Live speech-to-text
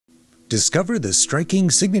Discover the striking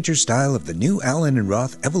signature style of the new Allen &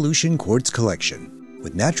 Roth Evolution Quartz Collection.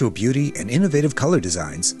 With natural beauty and innovative color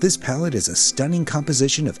designs, this palette is a stunning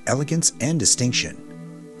composition of elegance and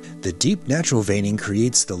distinction. The deep natural veining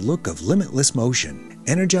creates the look of limitless motion,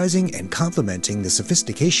 energizing and complementing the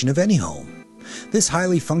sophistication of any home. This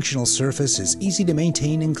highly functional surface is easy to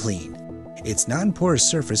maintain and clean. Its non-porous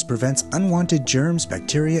surface prevents unwanted germs,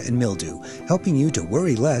 bacteria, and mildew, helping you to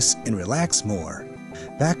worry less and relax more.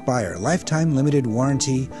 Backed by our lifetime limited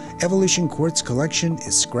warranty, Evolution Quartz Collection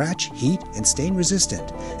is scratch, heat, and stain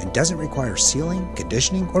resistant and doesn't require sealing,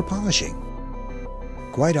 conditioning, or polishing.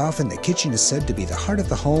 Quite often, the kitchen is said to be the heart of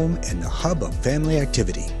the home and the hub of family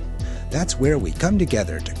activity. That's where we come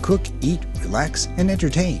together to cook, eat, relax, and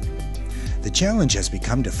entertain. The challenge has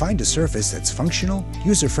become to find a surface that's functional,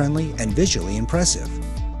 user-friendly, and visually impressive.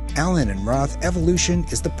 Allen & Roth Evolution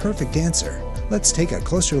is the perfect answer. Let's take a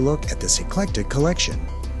closer look at this eclectic collection.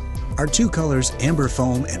 Our two colors, amber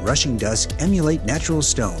foam and rushing dusk, emulate natural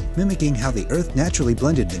stone, mimicking how the earth naturally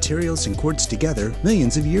blended materials and quartz together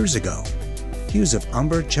millions of years ago. Hues of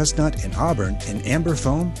umber, chestnut, and auburn in amber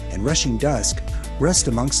foam and rushing dusk rest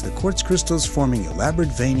amongst the quartz crystals, forming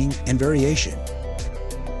elaborate veining and variation.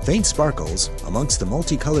 Faint sparkles amongst the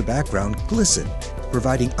multicolored background glisten,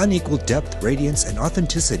 providing unequal depth, radiance, and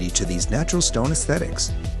authenticity to these natural stone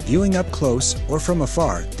aesthetics. Viewing up close or from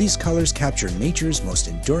afar, these colors capture nature's most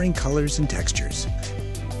enduring colors and textures.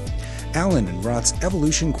 Allen & Roth's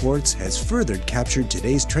Evolution Quartz has further captured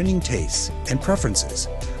today's trending tastes and preferences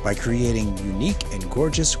by creating unique and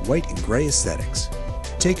gorgeous white and gray aesthetics.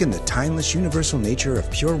 Taken the timeless universal nature of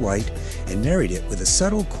pure white and married it with a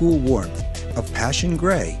subtle cool warmth of passion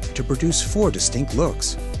gray to produce four distinct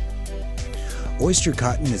looks. Oyster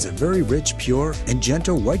cotton is a very rich, pure, and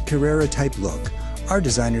gentle white Carrara type look. Our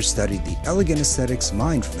designers studied the elegant aesthetics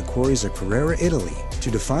mined from the quarries of Carrara, Italy, to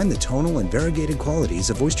define the tonal and variegated qualities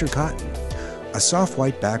of oyster cotton. A soft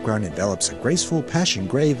white background envelops a graceful passion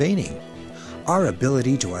gray veining. Our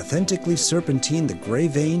ability to authentically serpentine the gray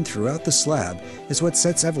vein throughout the slab is what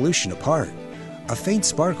sets Evolution apart. A faint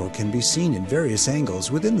sparkle can be seen in various angles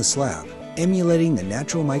within the slab, emulating the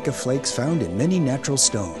natural mica flakes found in many natural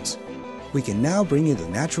stones. We can now bring you the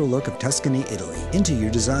natural look of Tuscany, Italy into your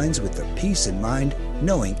designs with the peace in mind,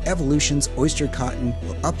 knowing Evolution's oyster cotton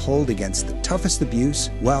will uphold against the toughest abuse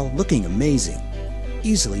while looking amazing.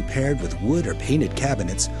 Easily paired with wood or painted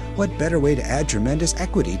cabinets, what better way to add tremendous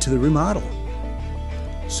equity to the remodel?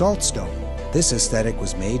 Saltstone. This aesthetic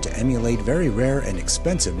was made to emulate very rare and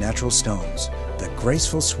expensive natural stones. The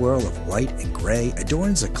graceful swirl of white and gray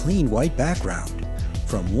adorns a clean white background.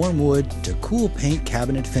 From warm wood to cool paint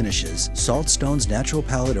cabinet finishes, Saltstone's natural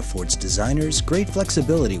palette affords designers great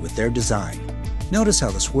flexibility with their design. Notice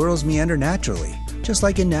how the swirls meander naturally, just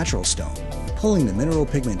like in natural stone, pulling the mineral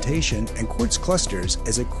pigmentation and quartz clusters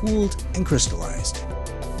as it cooled and crystallized.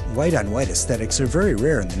 White-on-white aesthetics are very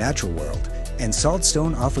rare in the natural world, and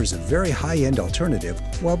Saltstone offers a very high-end alternative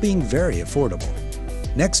while being very affordable.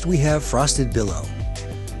 Next we have Frosted Billow.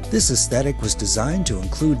 This aesthetic was designed to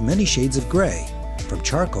include many shades of gray, from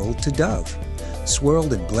charcoal to dove,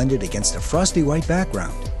 swirled and blended against a frosty white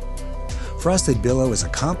background. Frosted Billow is a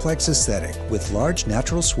complex aesthetic with large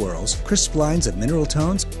natural swirls, crisp lines of mineral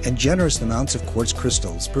tones, and generous amounts of quartz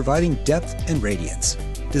crystals, providing depth and radiance.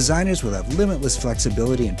 Designers will have limitless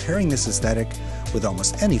flexibility in pairing this aesthetic with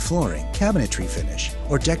almost any flooring, cabinetry finish,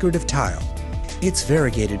 or decorative tile. Its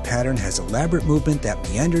variegated pattern has elaborate movement that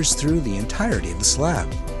meanders through the entirety of the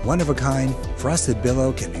slab. One of a kind, Frosted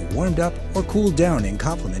Billow can be warmed up or cooled down in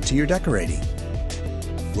complement to your decorating.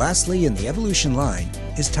 Lastly, in the Evolution line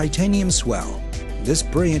is Titanium Swell. This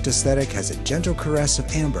brilliant aesthetic has a gentle caress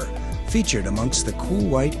of amber, featured amongst the cool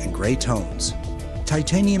white and gray tones.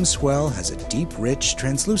 Titanium Swell has a deep, rich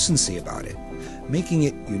translucency about it, making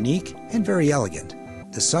it unique and very elegant.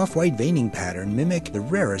 The soft white veining pattern mimics the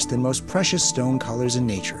rarest and most precious stone colors in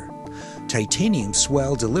nature. Titanium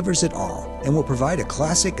Swell delivers it all and will provide a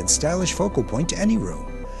classic and stylish focal point to any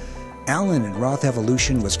room. Allen & Roth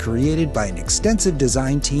Evolution was created by an extensive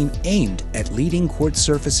design team aimed at leading quartz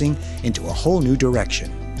surfacing into a whole new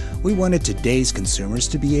direction. We wanted today's consumers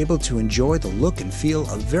to be able to enjoy the look and feel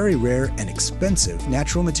of very rare and expensive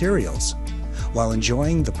natural materials, while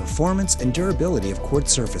enjoying the performance and durability of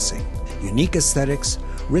quartz surfacing. Unique aesthetics,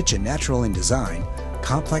 rich and natural in design,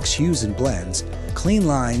 complex hues and blends, clean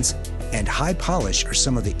lines, and high polish are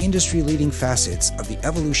some of the industry-leading facets of the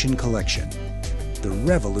Evolution collection. The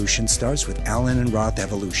revolution starts with Allen & Roth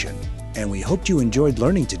Evolution, and we hoped you enjoyed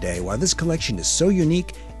learning today why this collection is so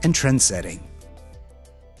unique and trend-setting.